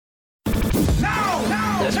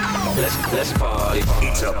Let's party.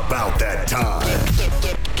 It's about that time.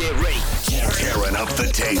 Get ready. Tearing up the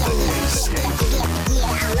tables.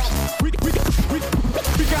 We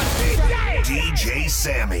got DJ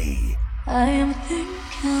Sammy. I am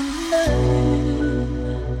thinking of you,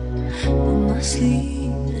 but my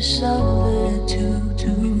sleep is solitude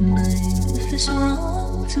tonight. If it's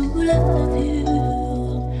wrong to love you,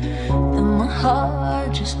 then my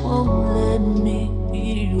heart just won't let me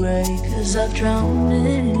be right. 'Cause I've drowned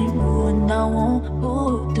in you and I won't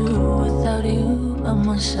go through without you by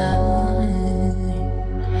my side.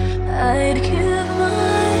 I'd give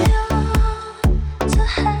my all to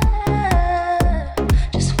have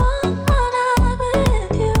just one more night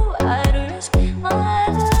with you. I'd risk my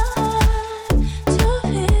life to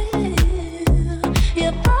feel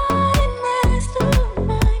your body next to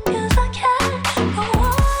mine. 'Cause I can't go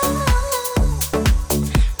on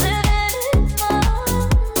living in my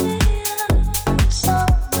so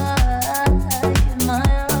I give my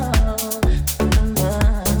all to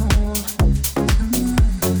love.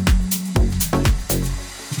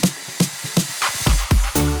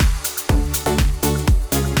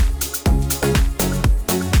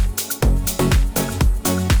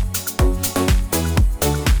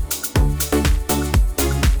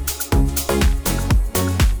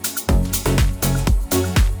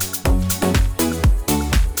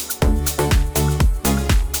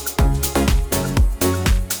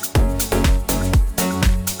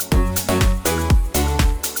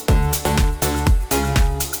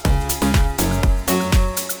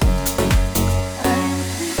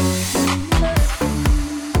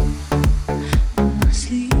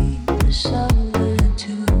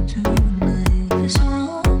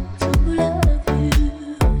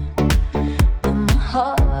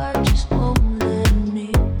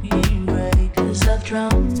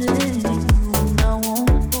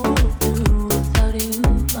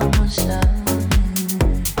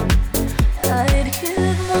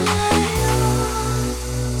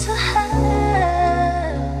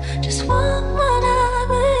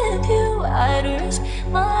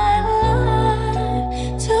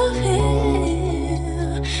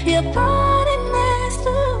 Your body next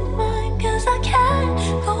to mine, 'cause I can't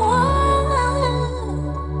go on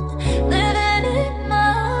living in my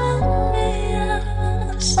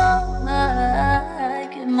so I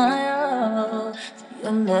give my all to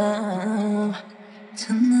your love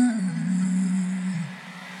tonight.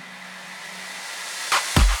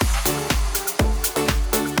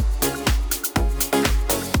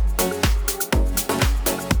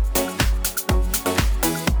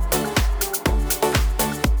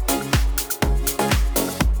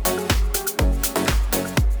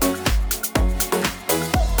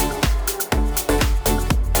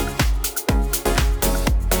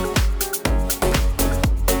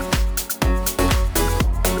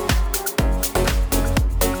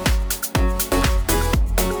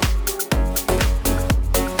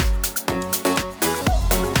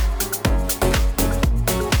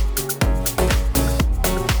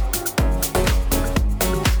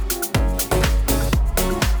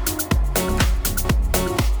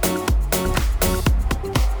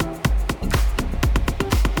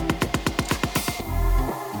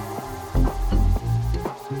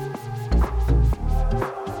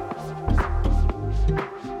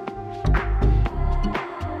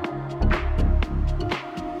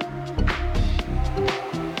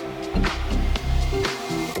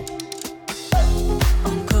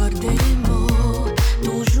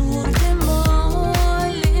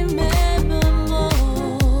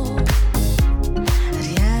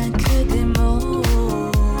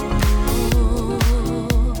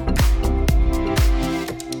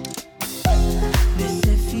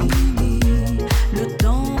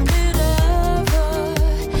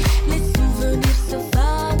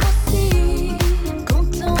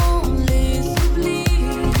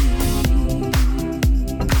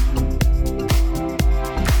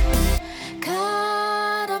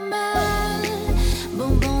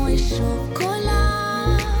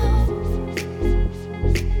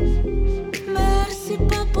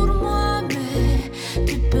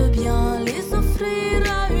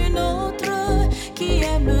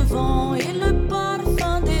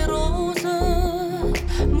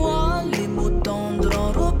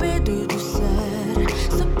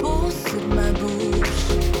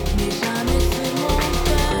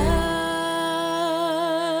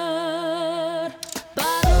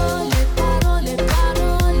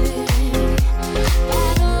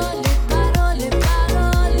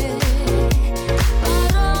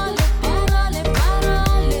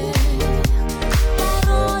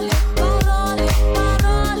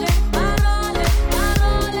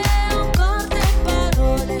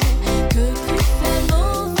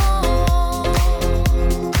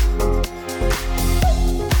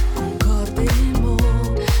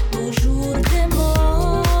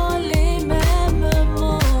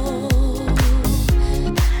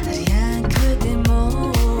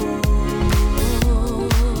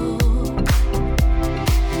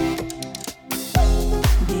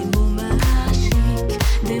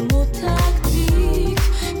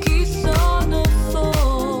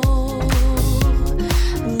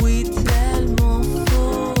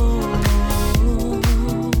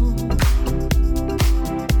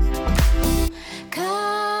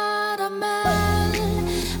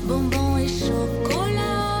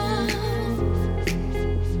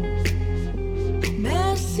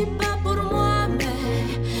 si pas pour moi, mais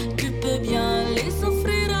tu peux bien les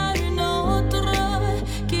offrir à une autre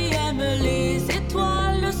qui aime les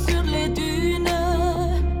étoiles sur les dunes.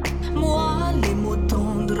 Moi, les mots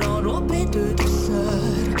tendres enrobés de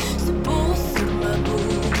douceur se posent sur ma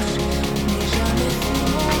bouche, mais jamais sur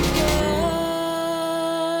mon cœur.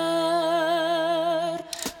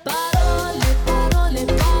 Parole, parole,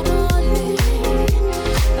 parole.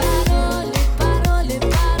 Parole, parole,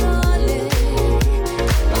 parole.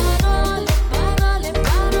 Parole, parole,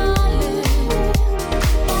 parole.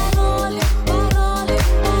 Parole, parole, parole.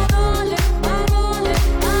 Parole,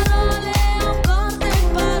 parole, encore des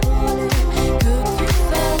paroles que tu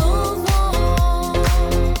fais au vent.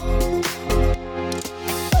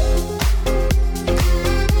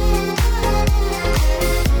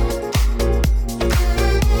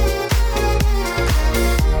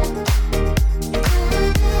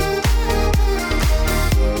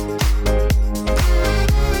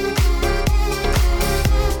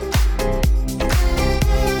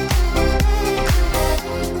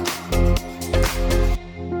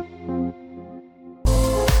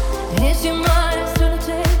 Ești mare să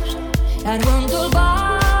lucești, iar vântul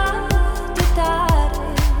bate tare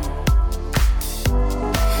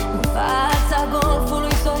în fața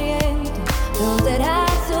golfului Sorient, pe o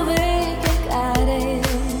terasă veche care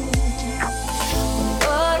un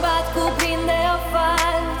bărbat cuprinde o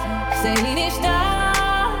fază, să-i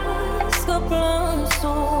liniștească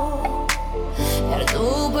plânsul, iar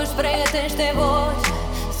după își pregătește vocea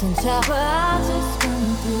să înceapă acest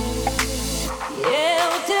cântec.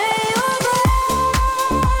 Eu te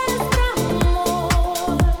iubesc prea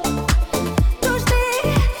mult. Tu știi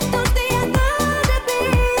atât de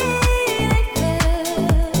bine că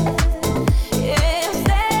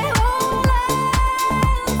este un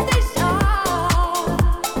lăstișor.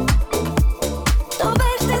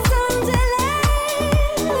 Tobește sângele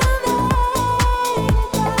lumea.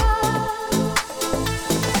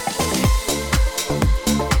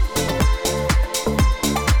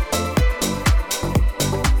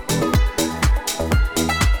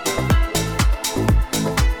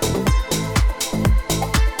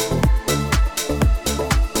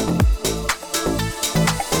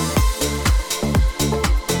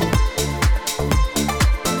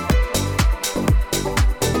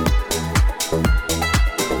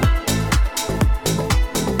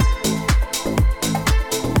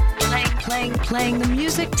 Playing the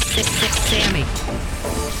music, Sammy.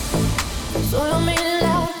 Solo mi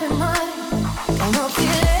lacrime, che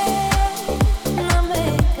nocchile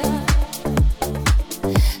n'America.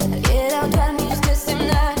 Erau doar niște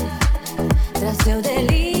semnale, traseu de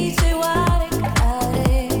lice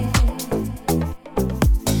oarecare.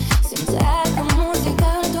 Simțea că muzica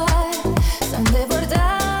îl doare, s-a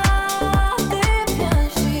îndepărtat de pian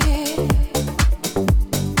și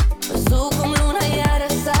văzut cum luna iară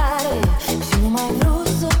sare și nu mai vrut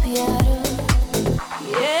să piară.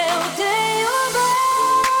 Eu te iubesc.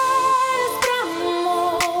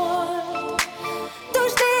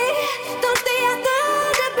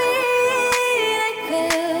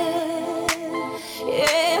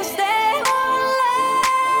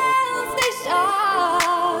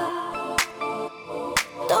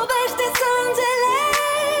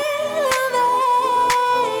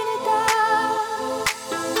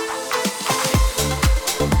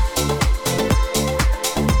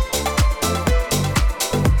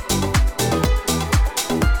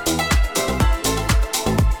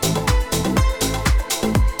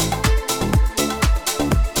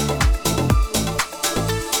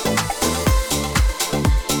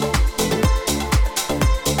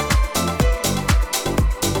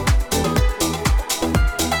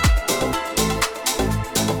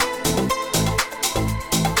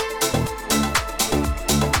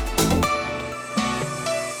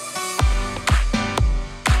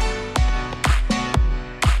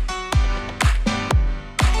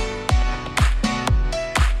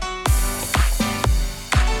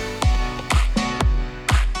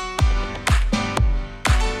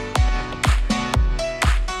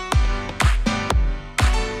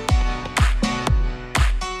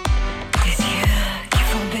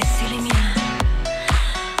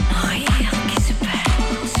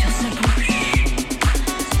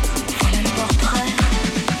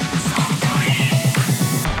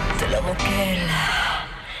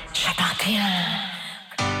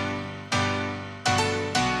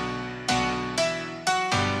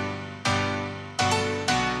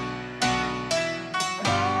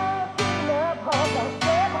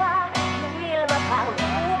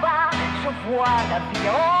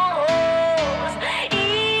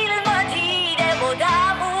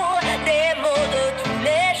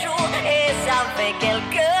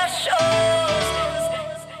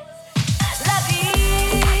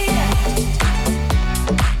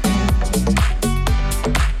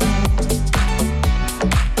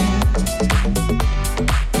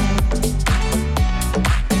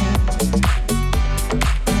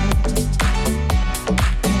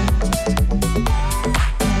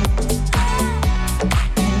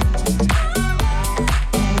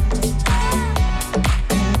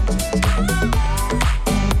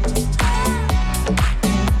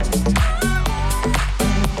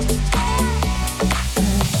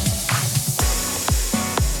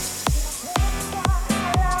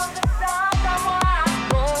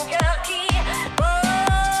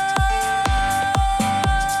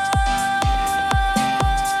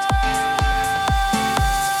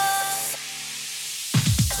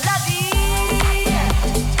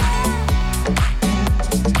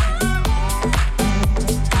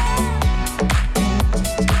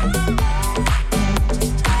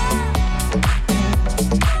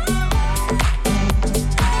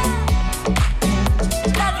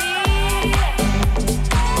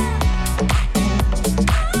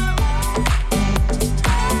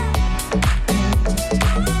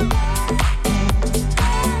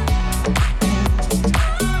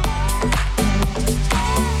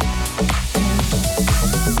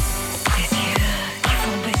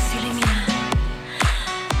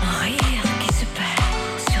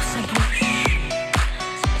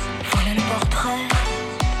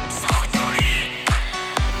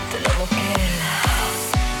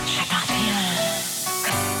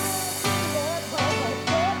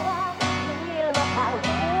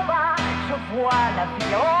 voit la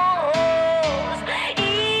vie en rose.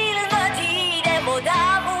 Il me dit des mots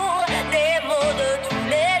d'amour, des mots de tous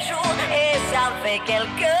les jours, et ça fait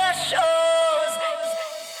quelque chose.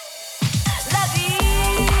 La vie.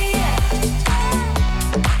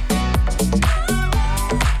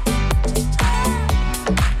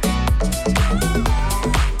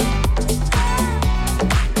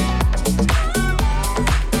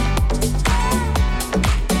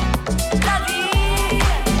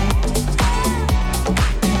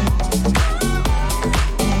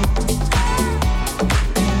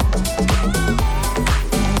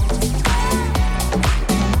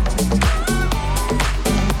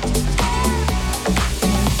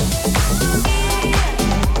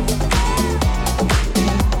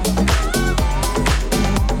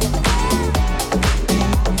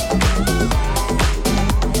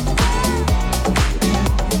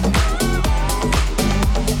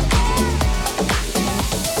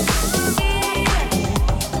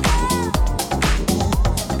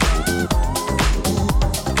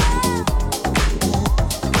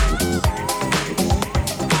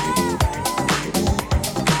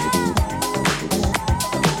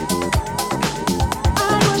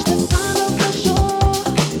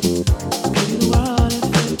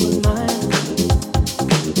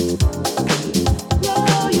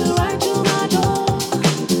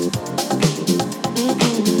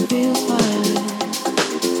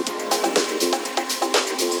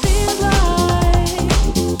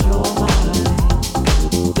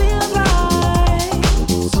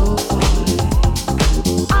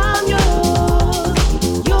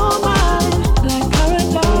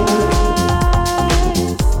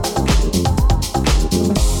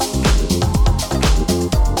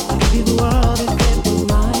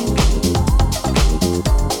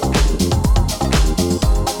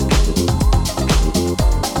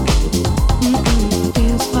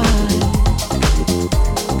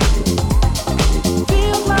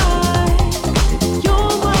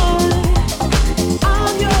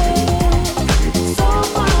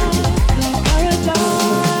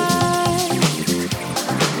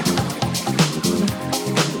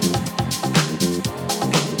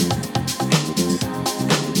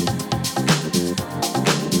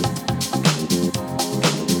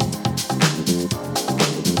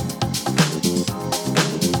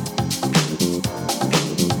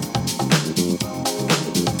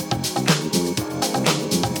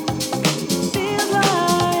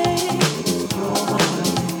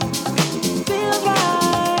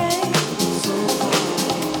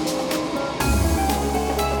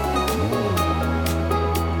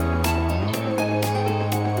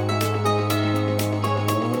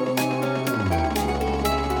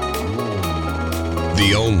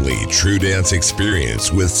 The only true dance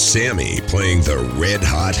experience with Sammy playing the red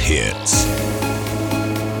hot hits.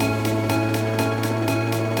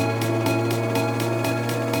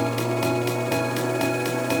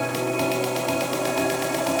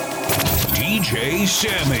 DJ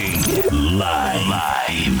Sammy. Live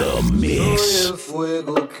in the mix. Soy el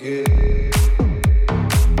fuego que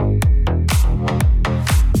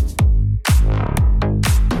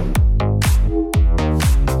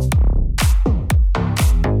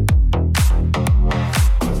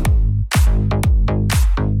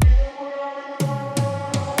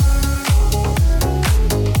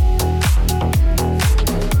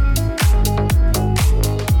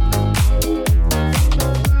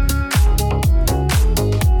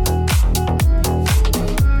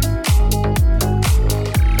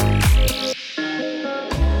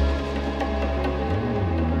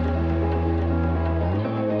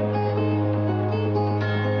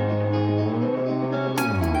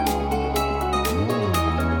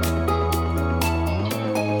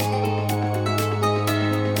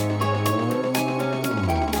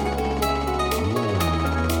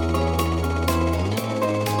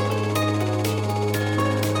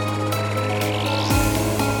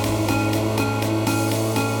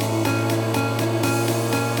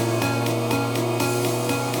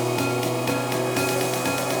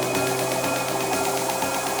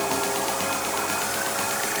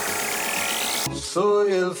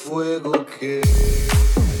soy el fuego que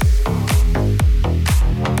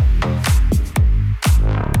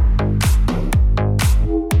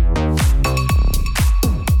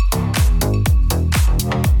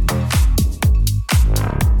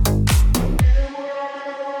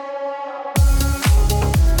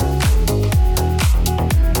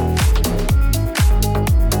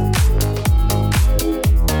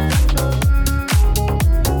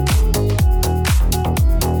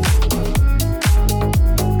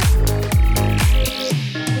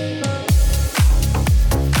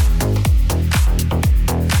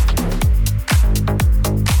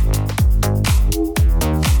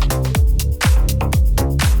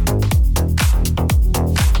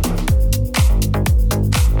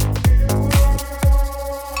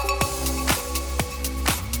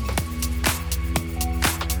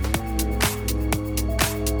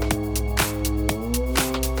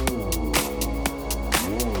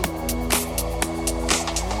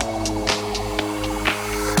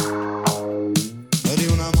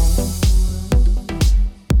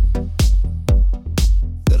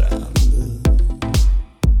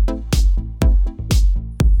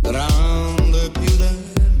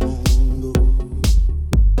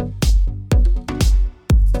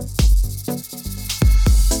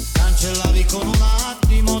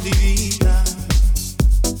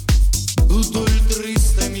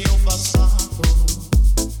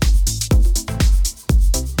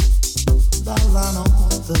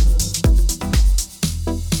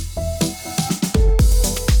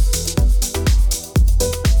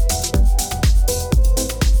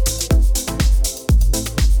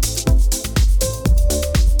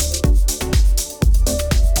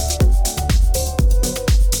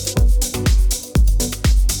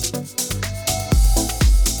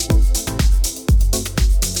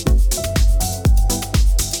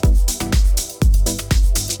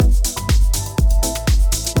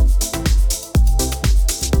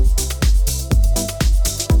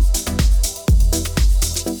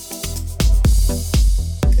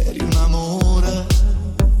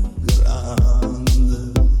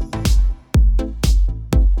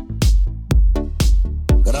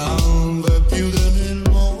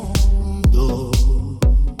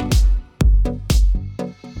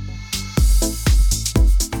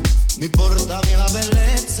mi portavi la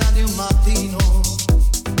bellezza di un mattino,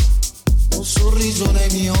 un sorriso nei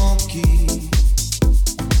miei occhi,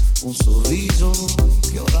 un sorriso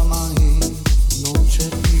che oramai non c'è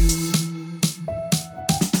più.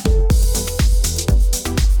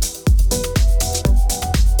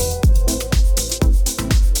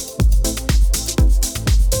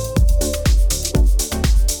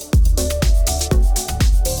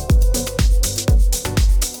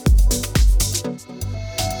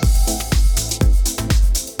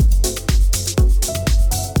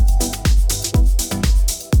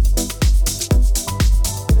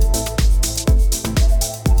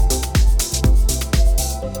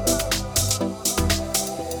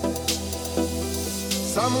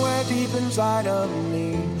 Somewhere deep inside of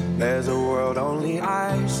me, there's a world only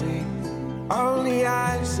I see, only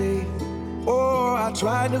I see. Oh, I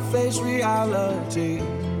tried to face reality,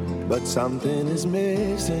 but something is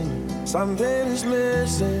missing, something is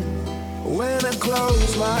missing. When I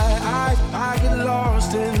close my eyes, I get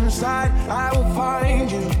lost inside. I will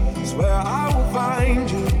find you, swear I will find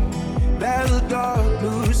you. There's a dark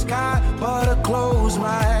blue sky, but I close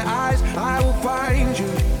my eyes, I will find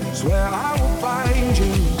you, swear I will find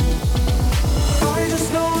you. I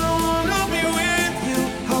just know I wanna be with you,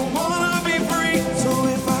 I wanna be free. So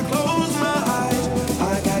if I close my eyes,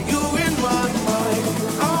 I got you in my mind.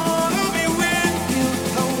 I wanna be with you,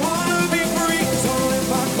 I wanna be free. So if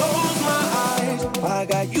I close my eyes, I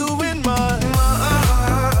got you in my mind.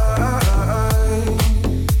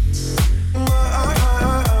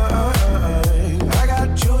 I got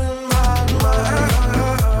you in my mind.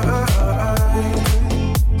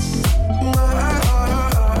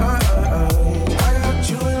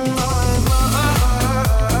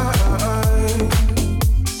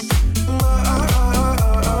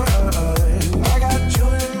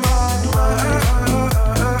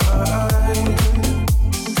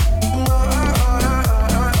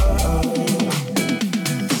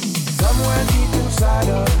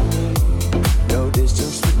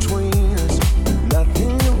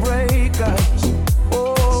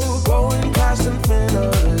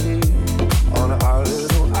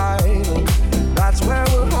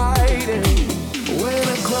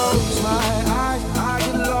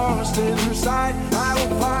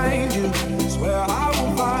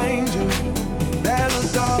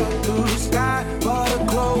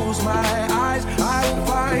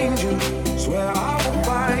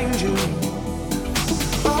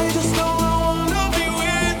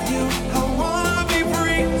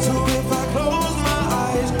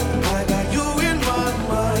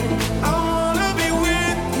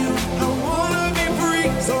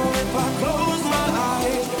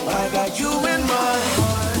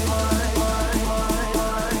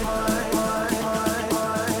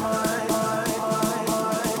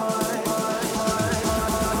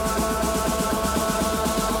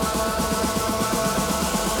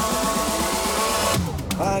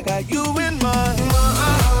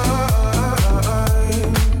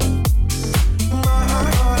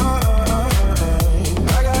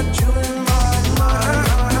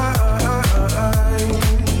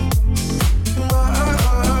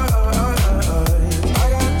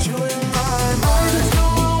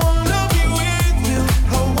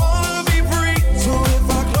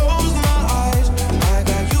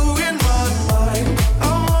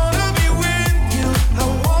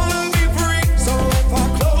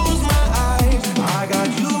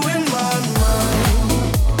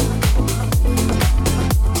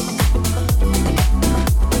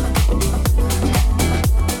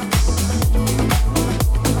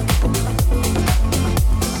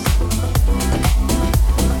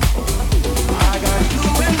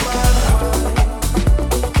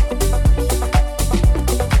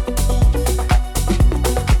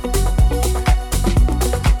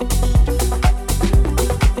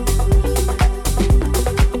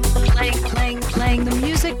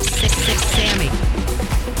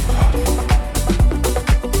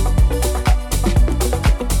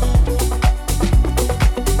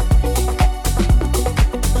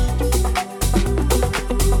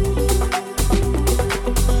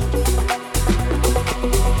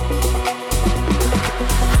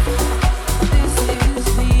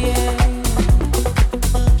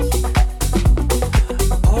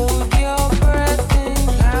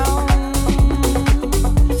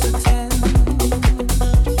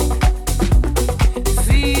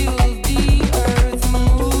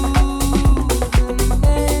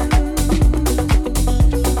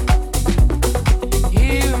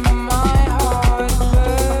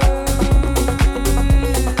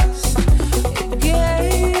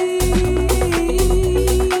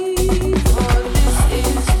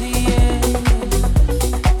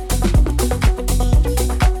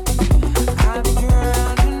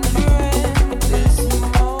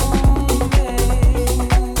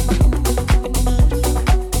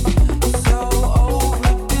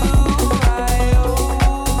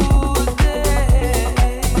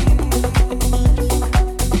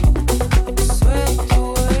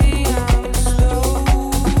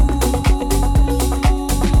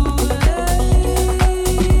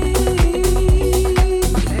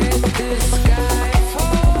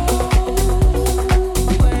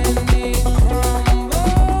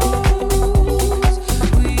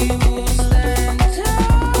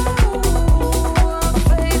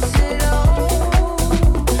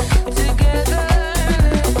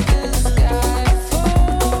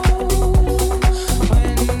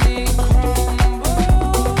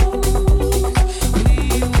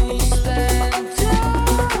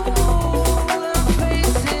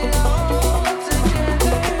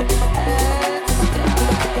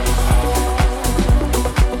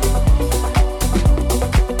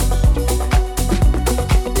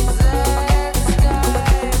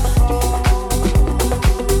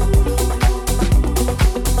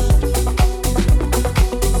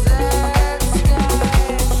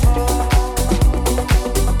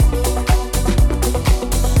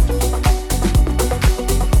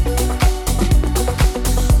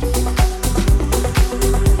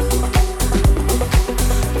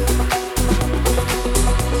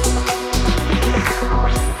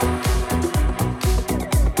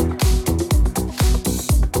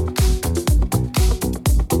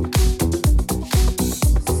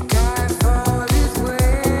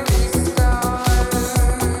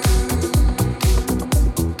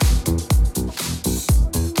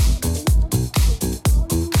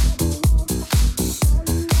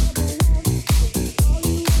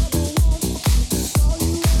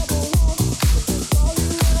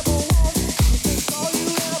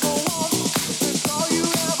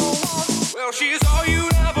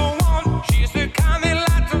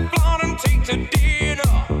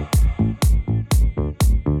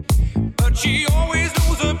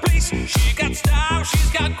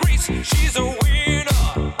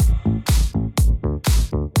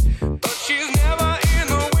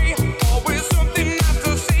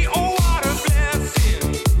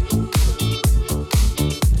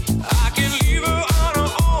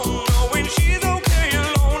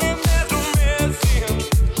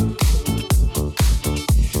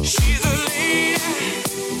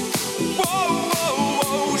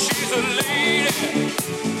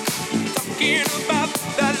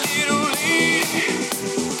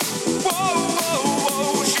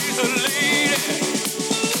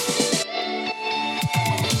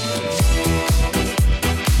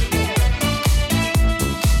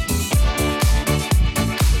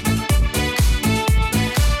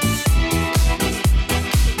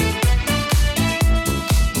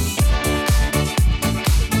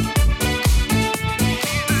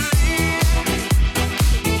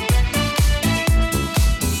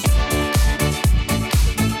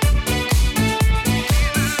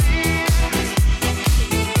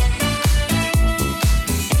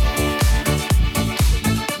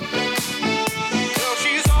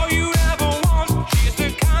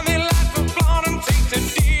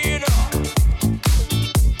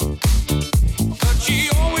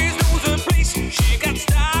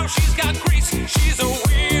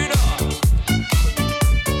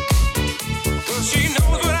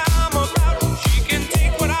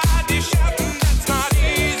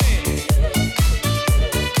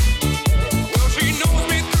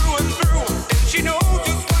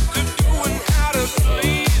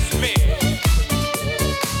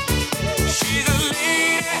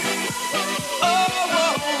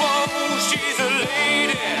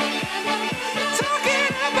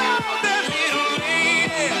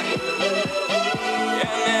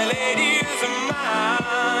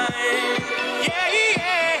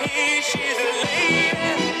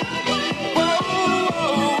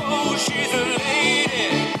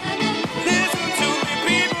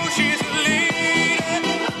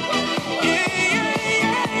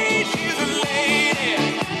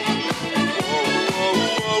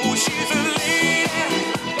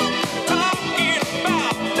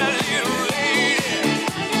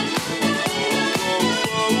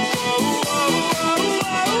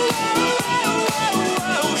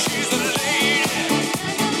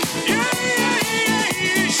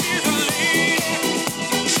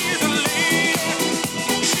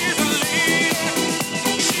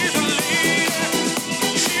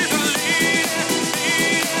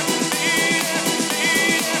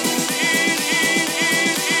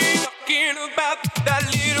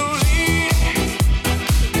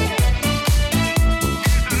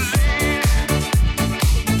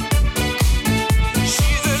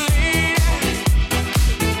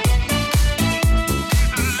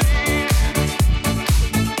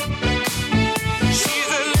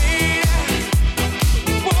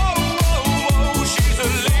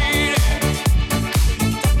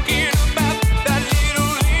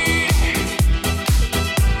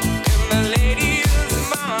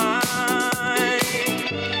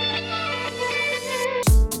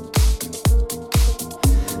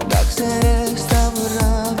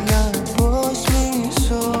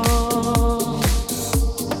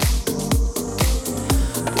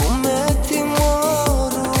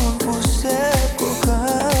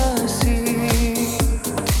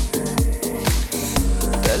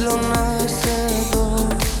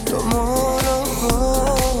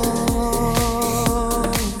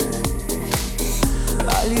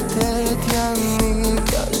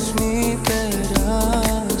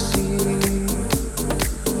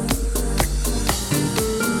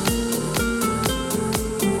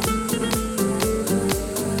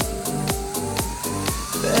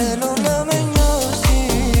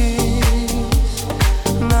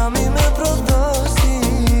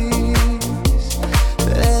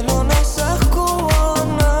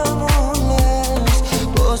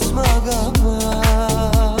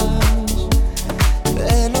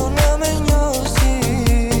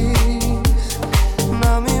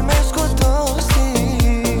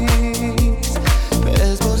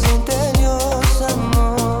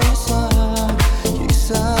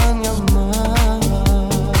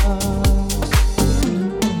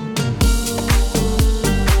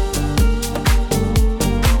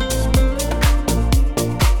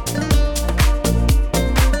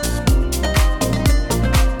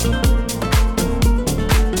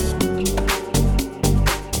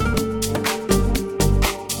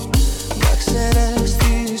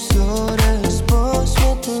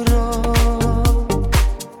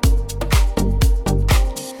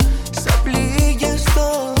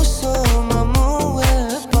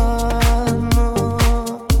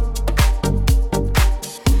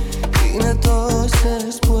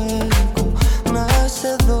 entonces puerco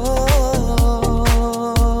nacedor.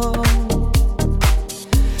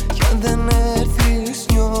 Jag den är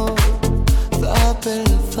fisnjor,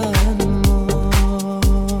 tapelfanmor.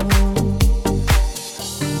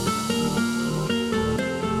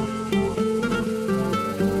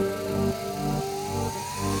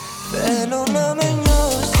 Pelo na me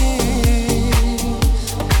njosis,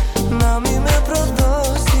 na mi me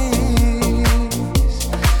prodosis.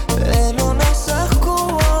 Pelo na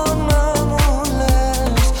sakuon na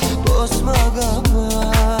mules, pos magabas.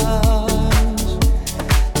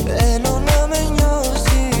 Pelo na me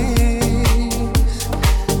njosis,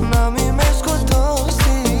 na mi me skotosis.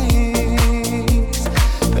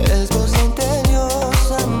 Pes vos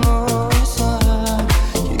interiosa noisa,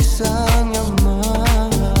 kisanya mas.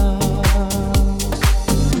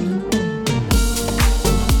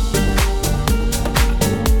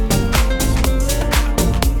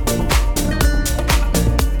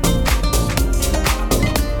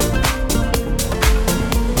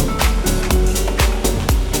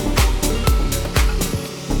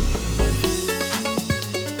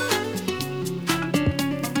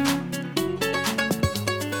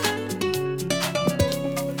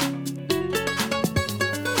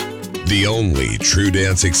 The only true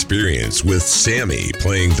dance experience with Sammy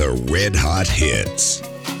playing the red hot hits.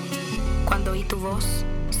 Cuando oí tu voz,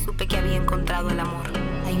 supe que había encontrado el amor.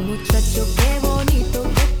 Ay, muchacho, qué bonito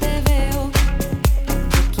que te veo.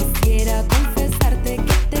 Yo quisiera confesarte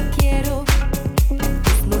que te quiero.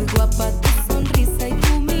 Es muy guapa tu sonrisa y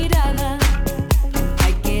tu mirada.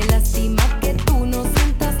 Ay, qué lástima que tú no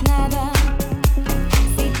sientas nada.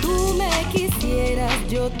 Si tú me quisieras,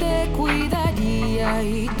 yo te cuidaría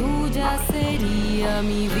y tuya sería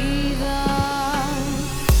mi vida.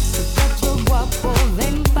 Muchacho guapo,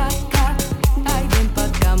 ven pa' acá. Ay, ven pa'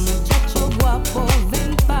 acá, muchacho guapo,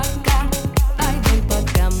 ven pa' acá. Ay, ven pa'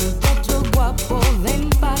 acá, muchacho guapo, ven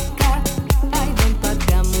pa' acá. Ay, ven pa'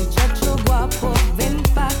 acá, muchacho guapo, ven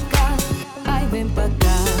pa' acá. Ay, ven pa'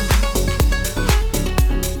 acá.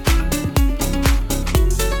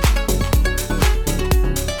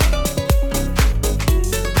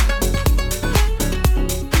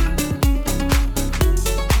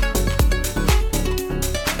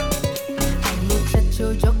 Ay,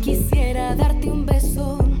 muchacho, yo quisiera darte un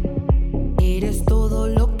beso. Eres todo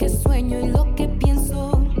lo que sueño y lo que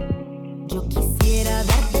pienso. Yo quisiera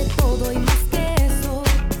darte todo y más que eso.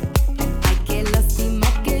 Ay, qué lástima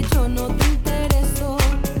que yo no te intereso.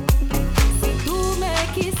 Si tú me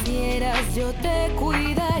quisieras, yo te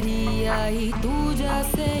cuidaría y tuya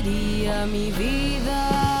sería mi vida.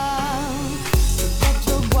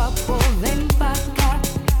 Muchacho guapo, ven pa' acá.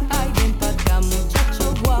 Ay, ven pa' acá,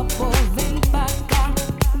 muchacho guapo, ven pa' acá.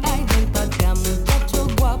 Ay, ven pa' acá, muchacho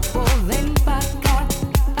guapo, ven pa' acá.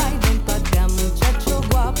 Ay, ven pa' acá, muchacho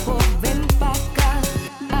guapo, ven pa' acá.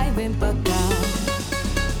 Ay, ven pa' acá.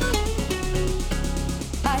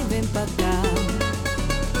 Ay, ven pa' acá.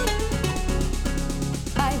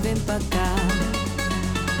 Ay, ven pa' acá.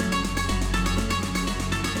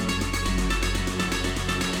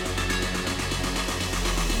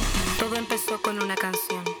 Todo empezó con una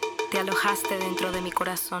canción. Te alojaste dentro de mi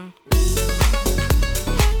corazón.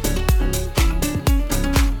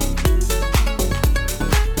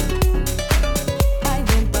 Ay,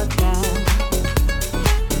 ven pa' acá.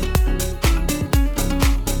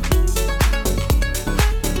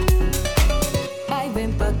 Ay,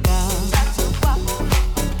 ven pa' acá. Muchacho guapo, ven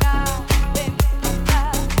pa' acá. Ven pa'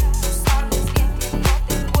 acá. Tú sabes bien que no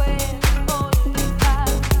te puedo olvidar.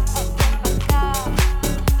 Ay, ven pa' acá.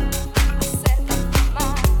 Acércate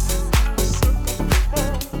más.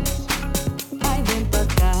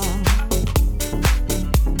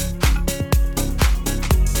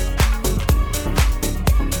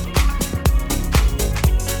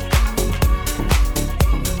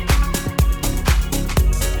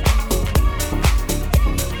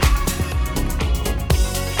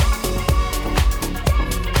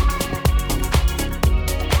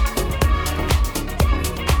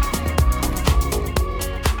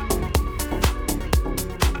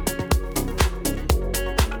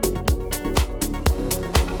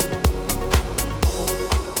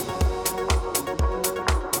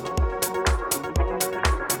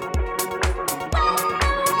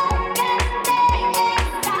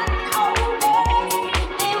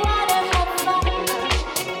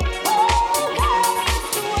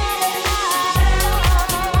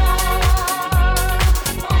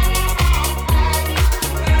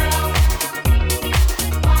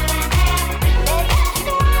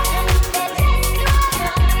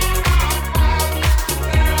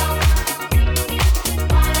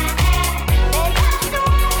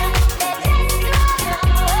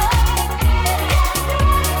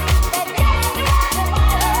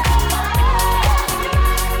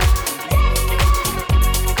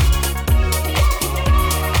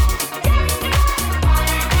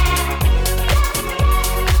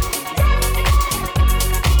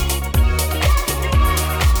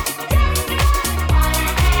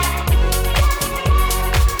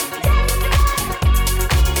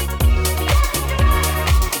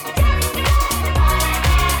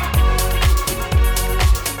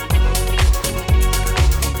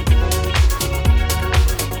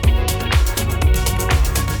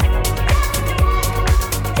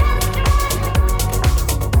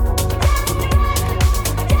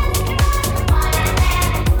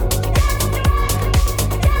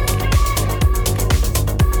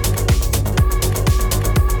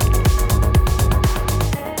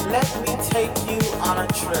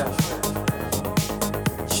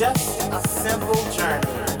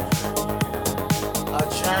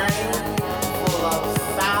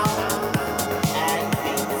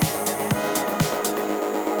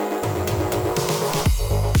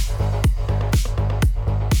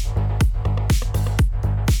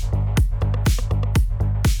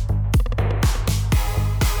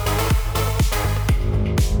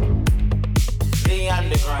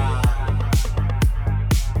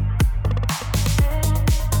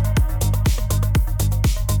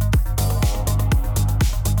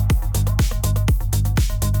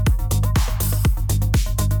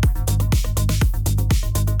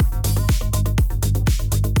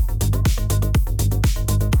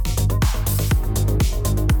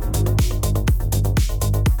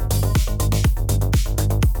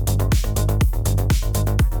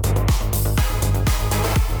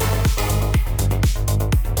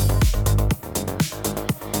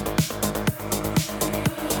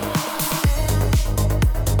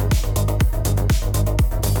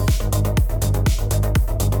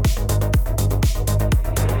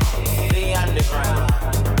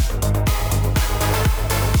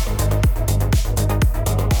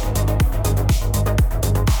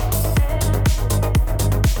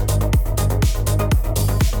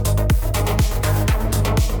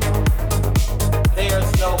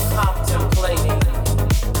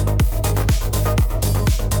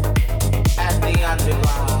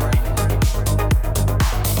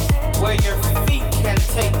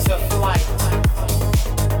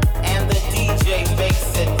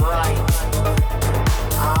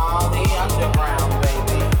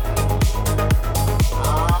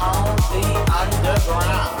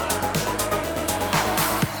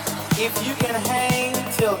 If you can hang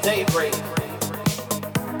till daybreak,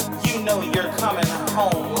 you know you're coming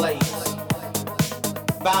home late.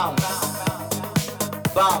 Bounce,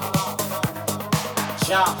 bump,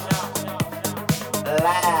 jump,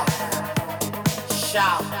 laugh,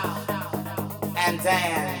 shout, and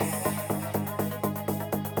dance.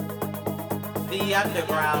 The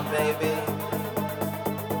underground, baby.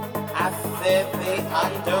 I said the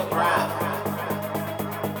underground.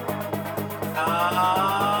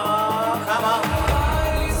 Oh, come on.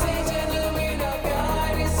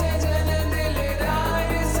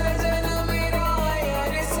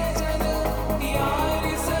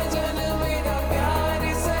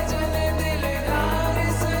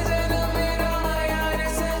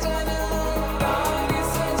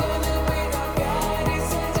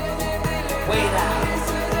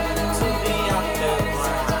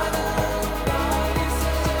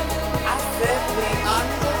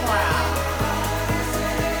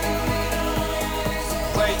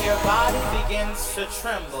 Begins to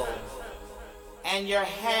tremble and your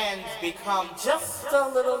hands become just a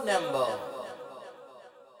little nimble.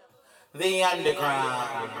 The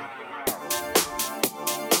underground.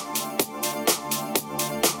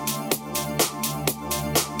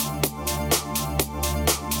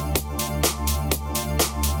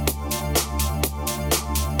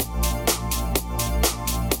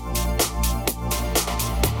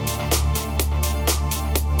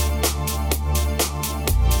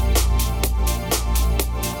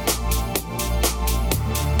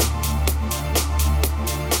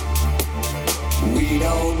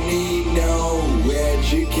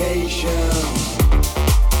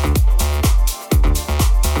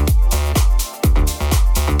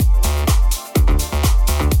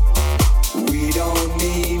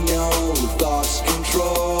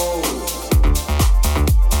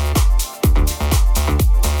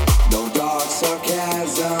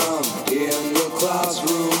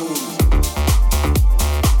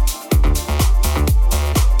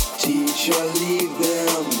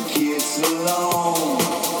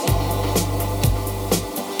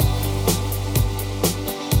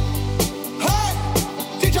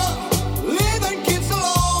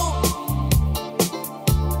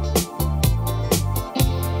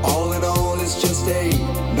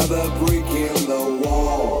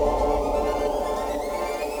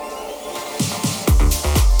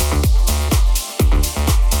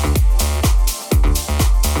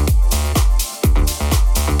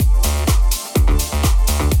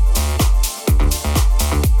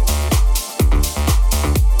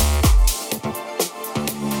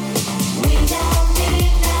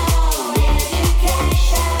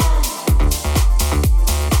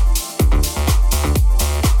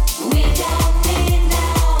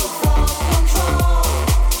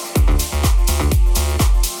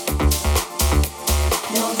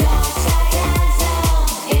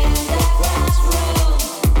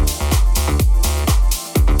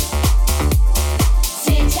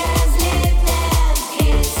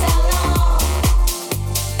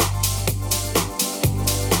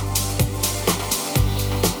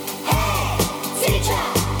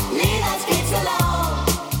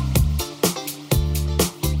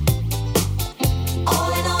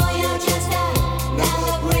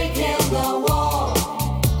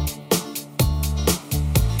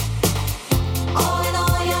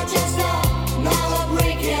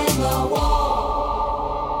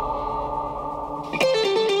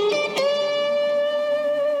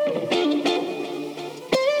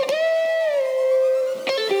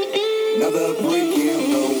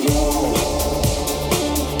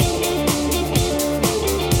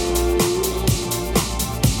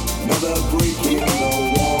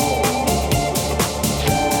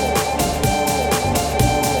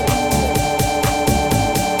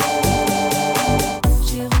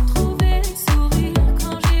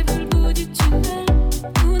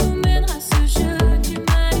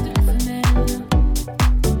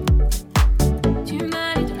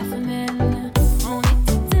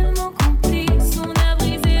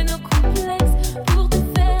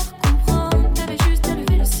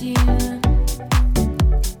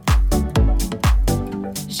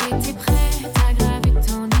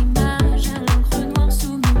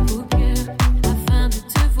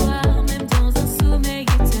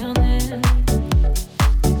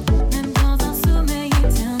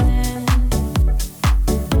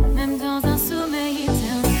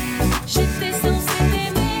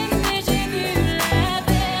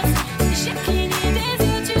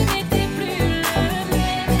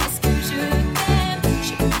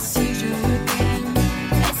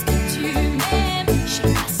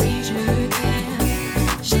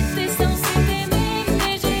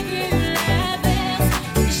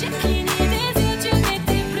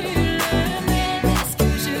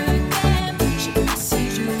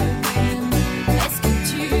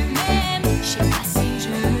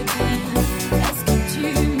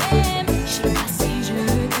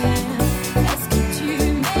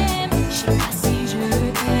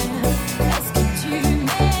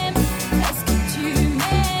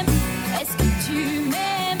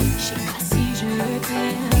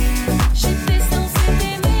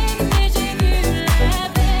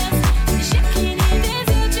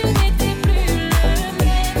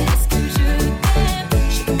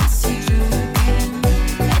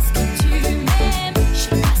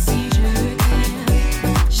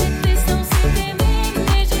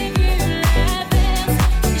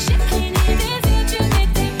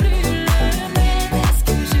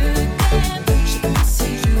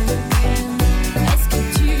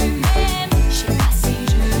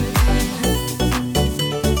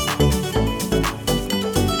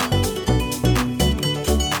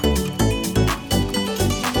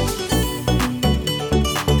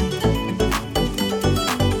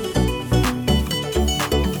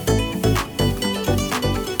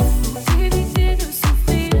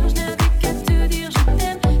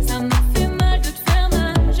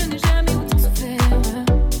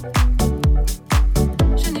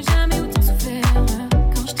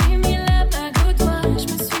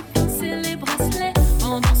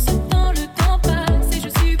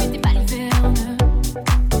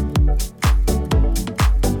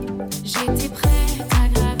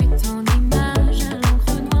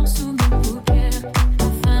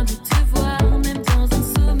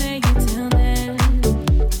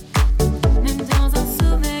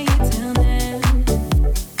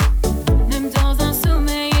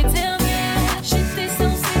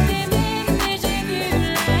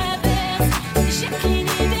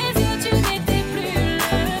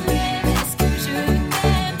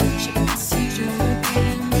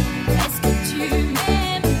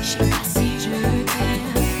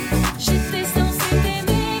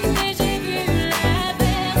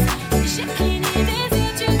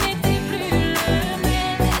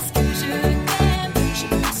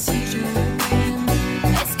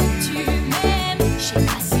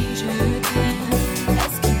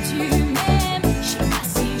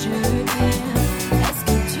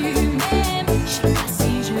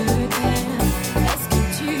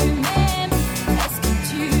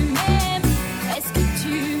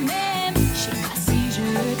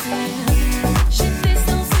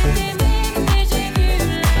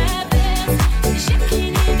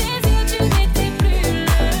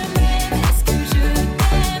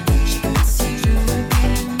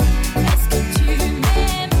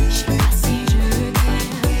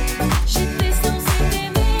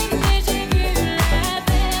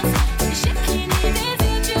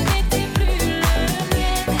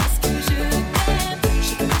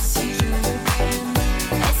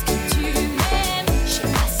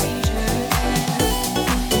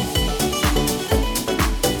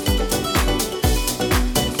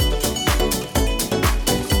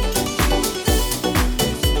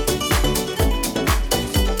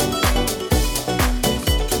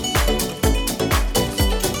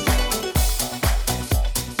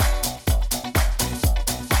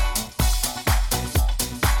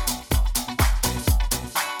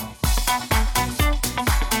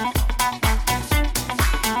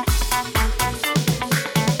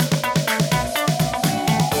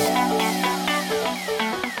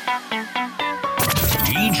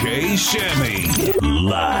 Sammy.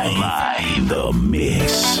 Live in the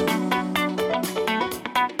mix.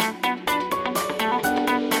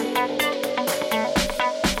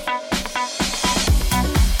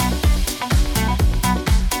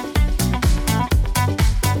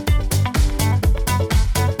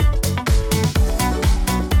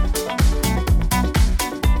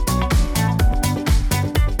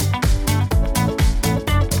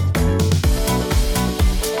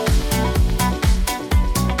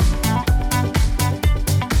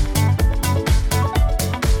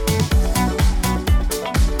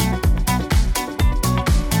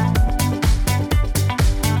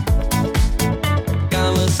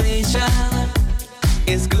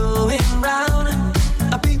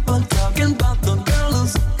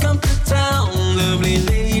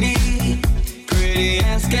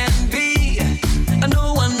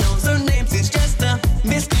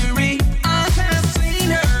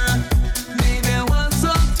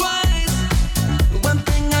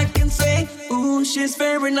 She's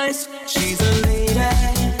very nice, she's a lady.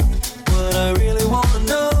 What I really wanna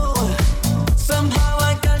know, somehow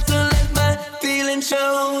I got to let my feelings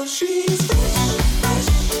show. She's fresh,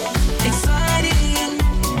 exciting.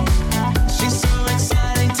 She's so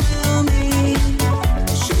exciting to me.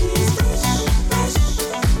 She's fresh,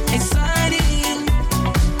 exciting.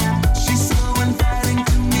 She's so inviting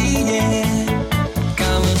to me, yeah.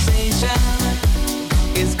 Conversation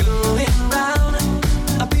is going round.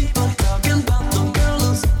 People talking about the girl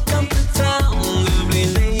who's come to town. Lovely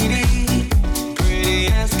lady, pretty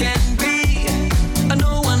as can be.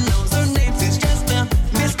 No one knows her name, she's just a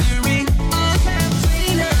mystery. I have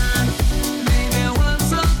seen her maybe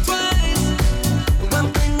once or twice. One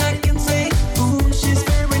thing I can say, ooh, she's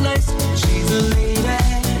very nice. She's a lady.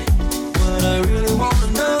 What I really wanna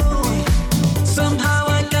know, somehow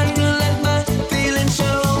I got to let my feelings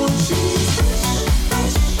show. She's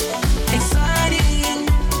fresh, exciting.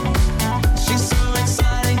 She's so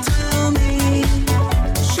exciting to me.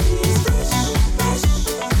 She's fresh,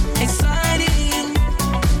 exciting.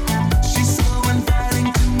 She's so inviting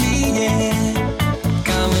to me, yeah.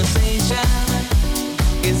 Conversation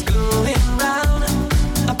is going round.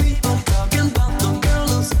 People talking about the girl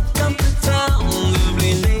who's come to town.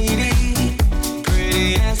 Lovely lady,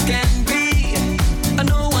 pretty as can be.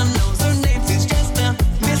 No one knows her name, she's just a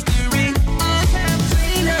mystery. I have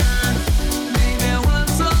seen her maybe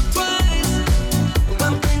once or twice.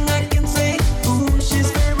 One thing I can say, ooh, she's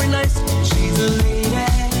very nice. She's a lady.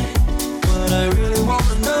 What I really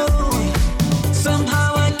wanna know,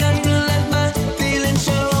 somehow I got to let my feelings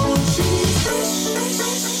show. She's fresh.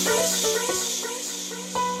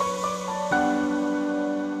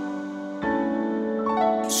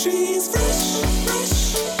 She's fresh.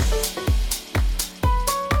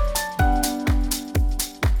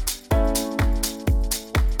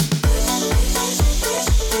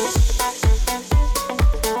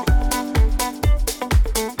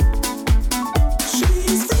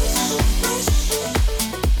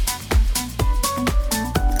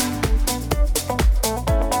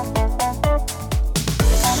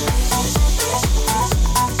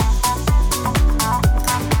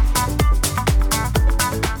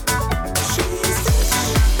 She's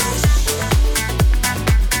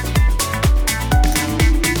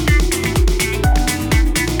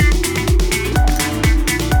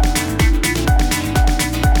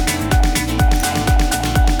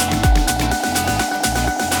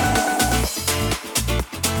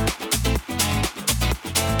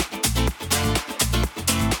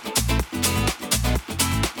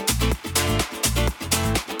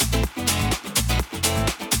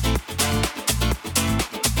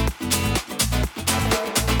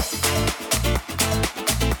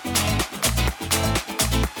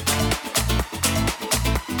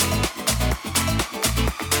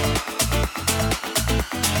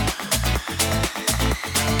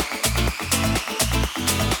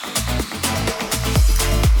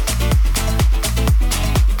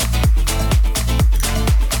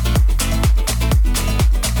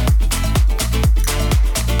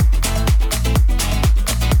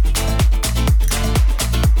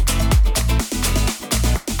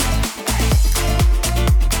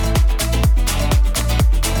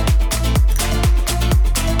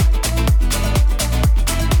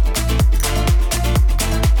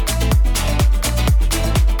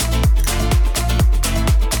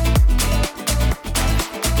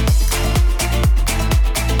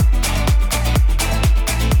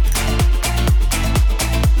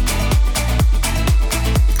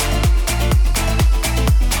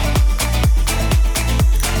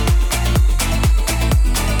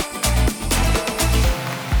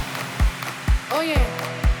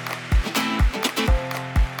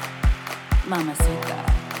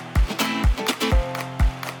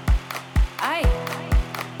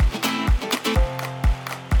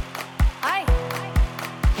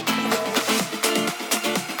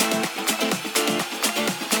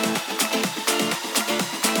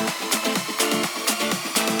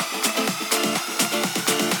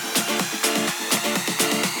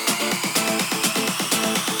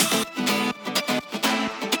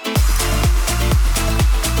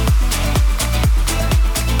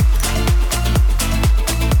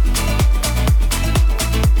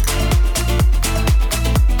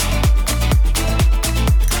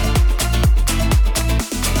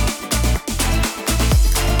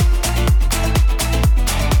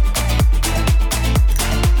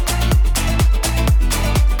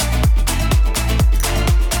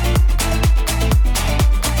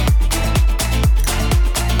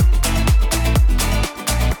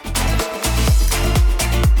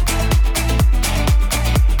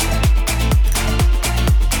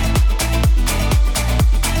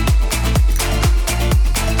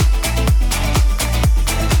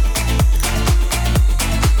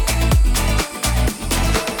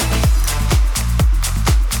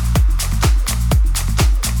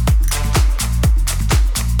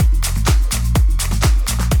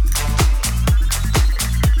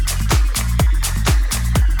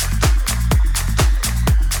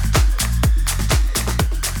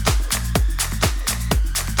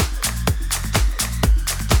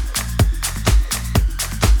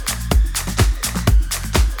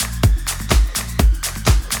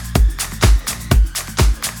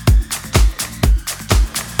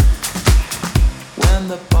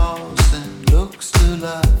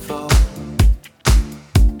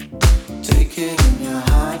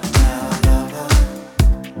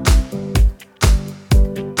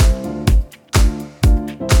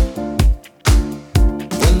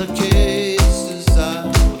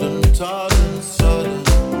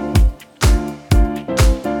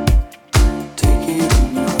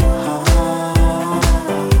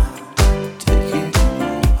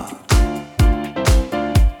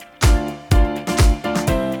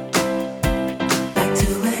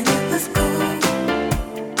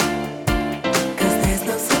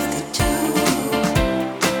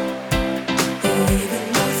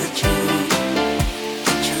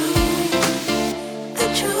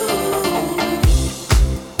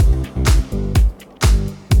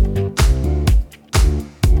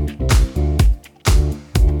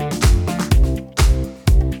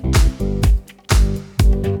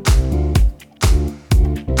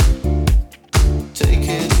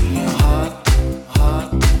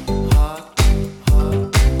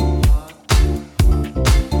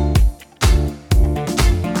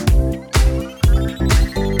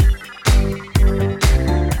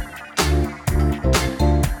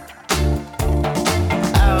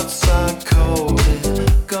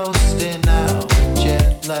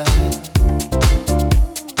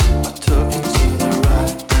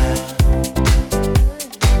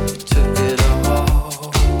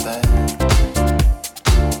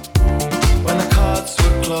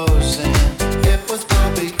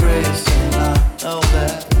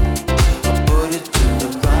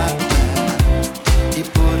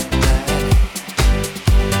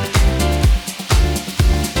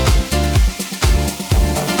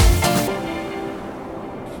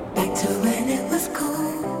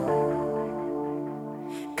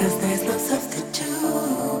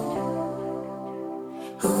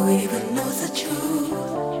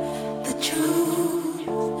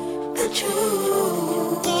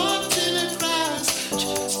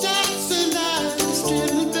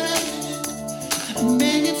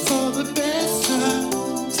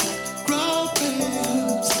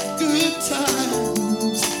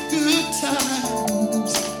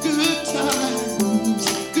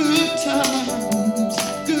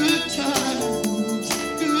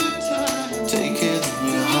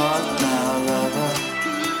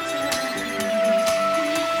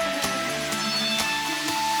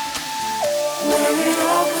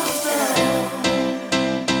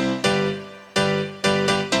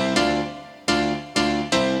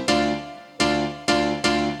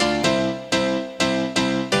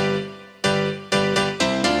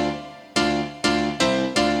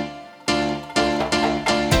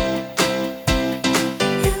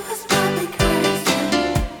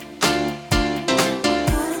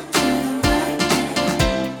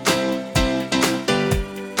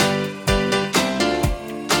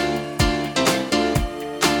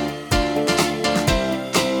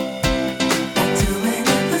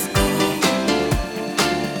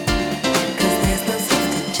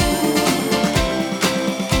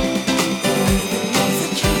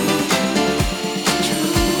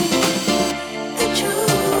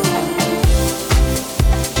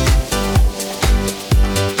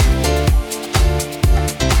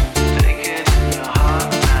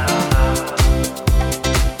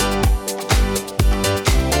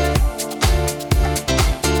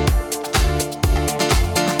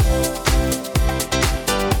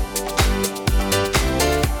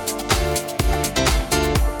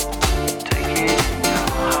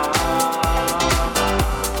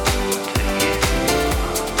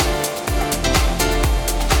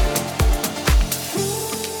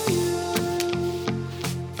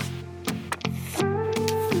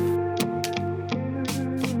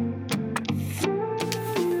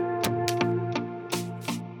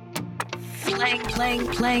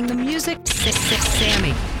Playing the music,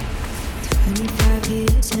 Sammy. 25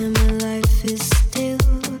 years and my life is still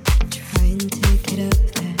trying to get up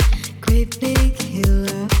that great big hill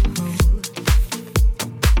of hope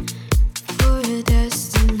for a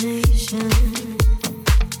destination.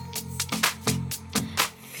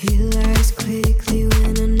 Realized quickly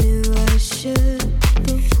when I knew I should,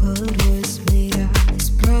 the world was made of this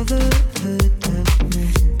brotherhood of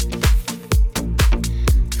men.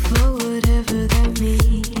 For whatever that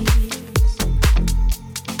means.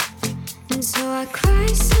 And so I cry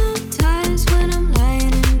sometimes when I'm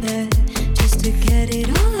lying in bed, just to get it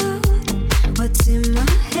all out, what's in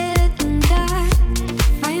my head. And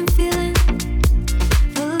I am feeling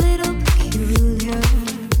a little peculiar.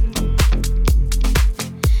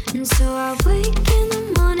 And so I wake in the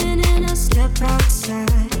morning and I step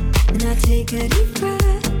outside, and I take a deep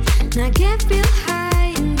breath, and I get real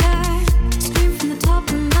high, and I scream from the top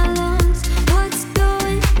of my lungs, what's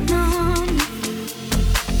going on?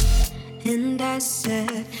 And I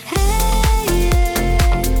said, hey,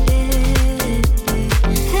 yeah, yeah,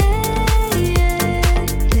 hey, yeah,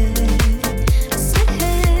 yeah. I said,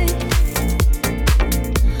 hey,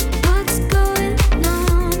 what's going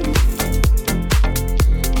on?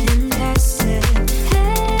 And I said,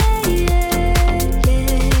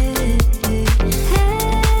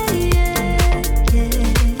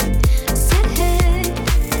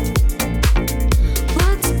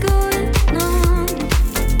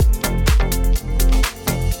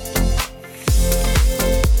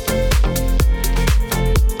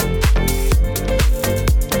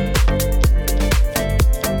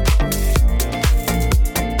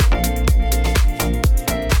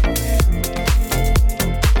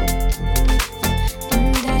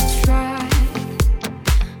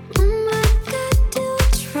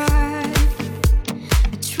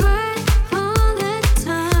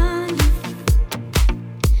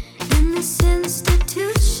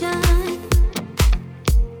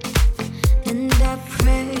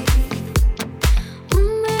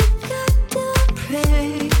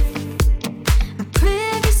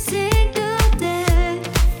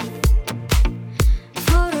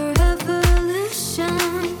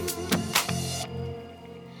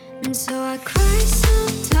 And so I cry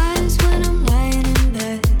sometimes when I'm lying in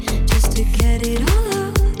bed, just to get it all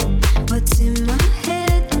out, what's in my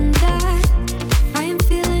head. And I am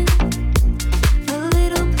feeling a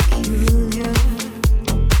little peculiar.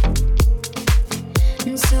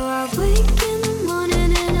 And so I wake in the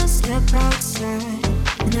morning and I step outside,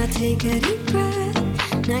 and I take a deep breath,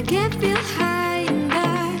 and I get real high, and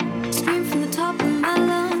I scream from the top of my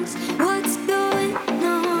lungs, what's going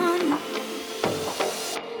on?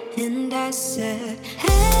 And I said,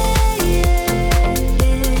 hey, yeah,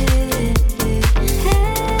 yeah, yeah, hey,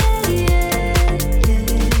 yeah, yeah.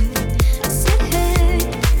 I said, hey,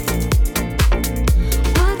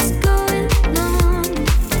 what's going on?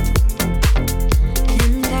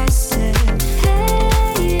 And I said, hey,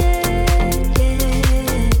 yeah, yeah,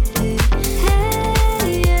 yeah, hey,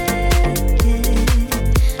 yeah, yeah.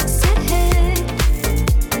 I said, hey,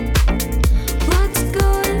 what's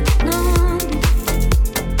going on?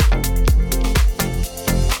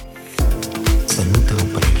 Să nu te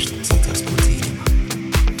oprești, să-ți asculți inima.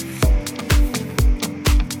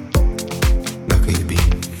 Dacă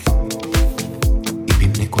iubim,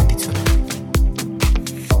 iubim necondiționat.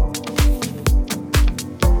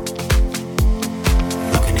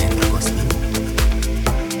 Dacă ne îndrăgostim,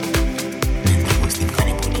 ne îndrăgostim ca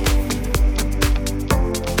nebunii.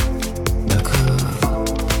 Dacă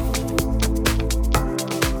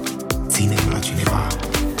ținem la cineva,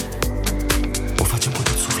 o facem cu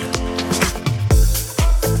tot sufletul.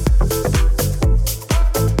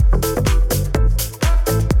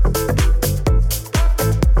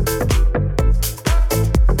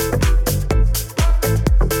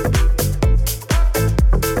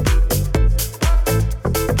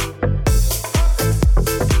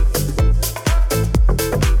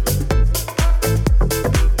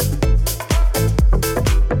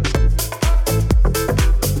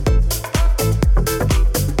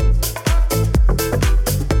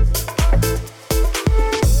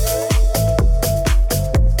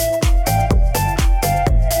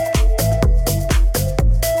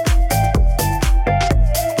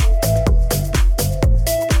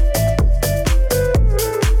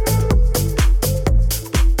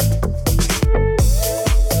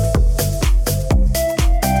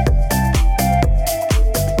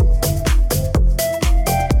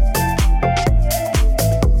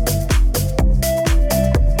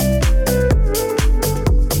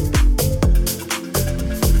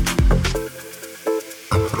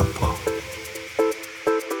 Apropo,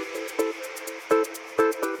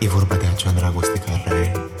 e vorba de acea dragoste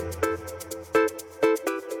care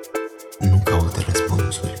nu caută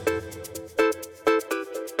răspunsuri,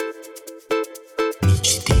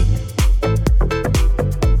 nici timp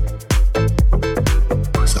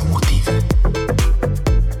sau motive.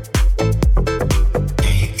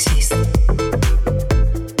 Ea există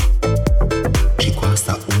și cu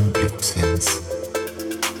asta umple cu sens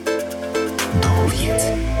două vieți.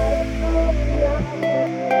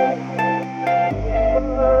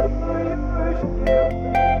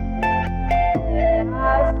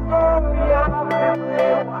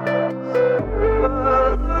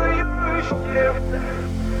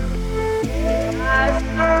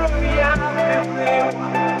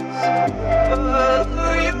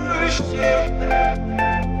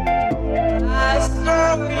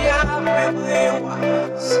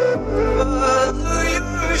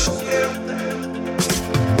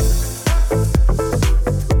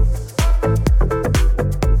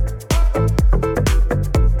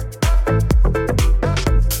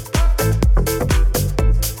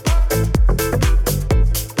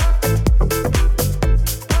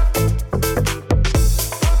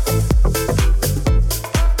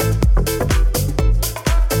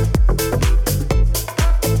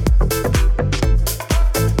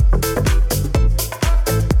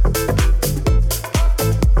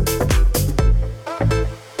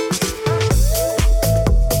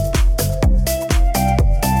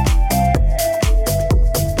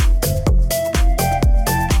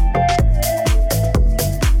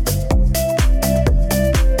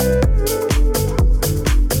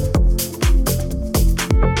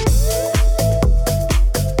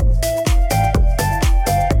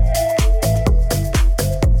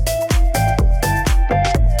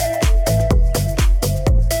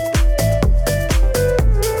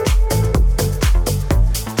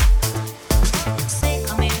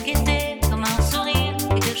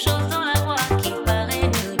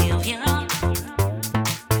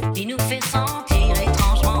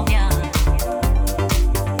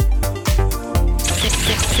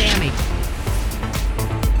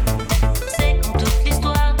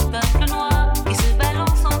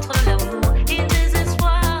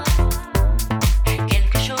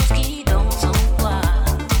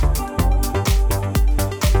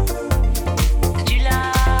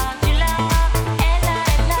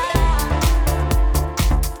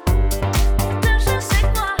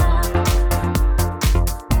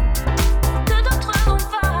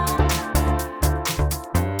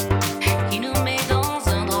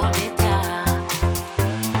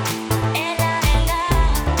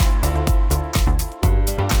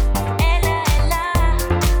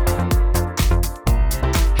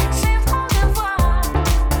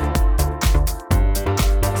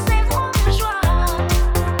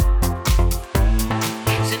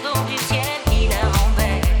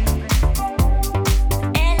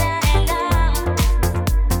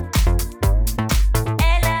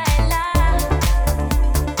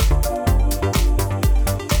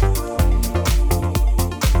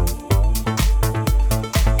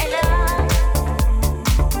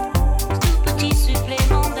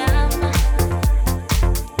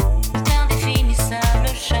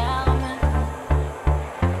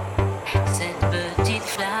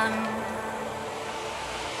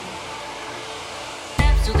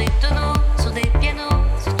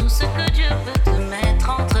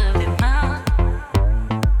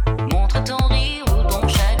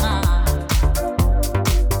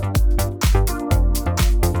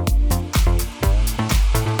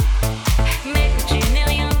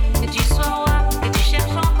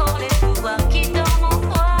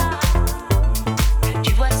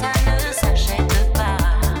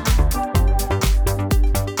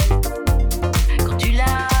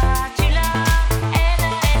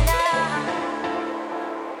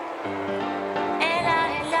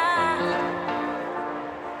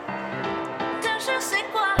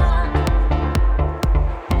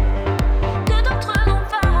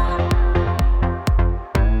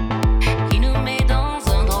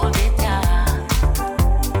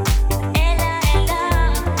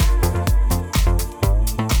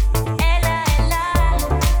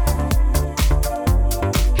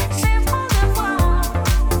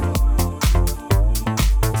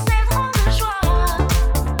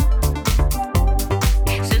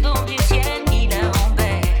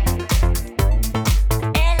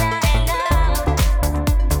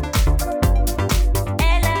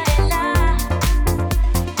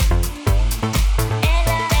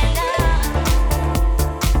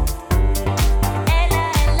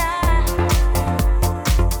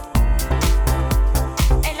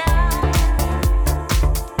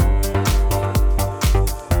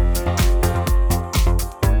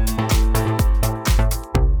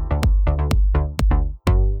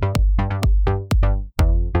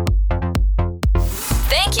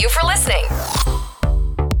 for listening.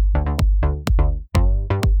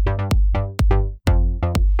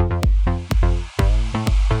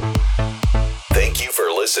 Thank you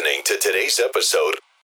for listening to today's episode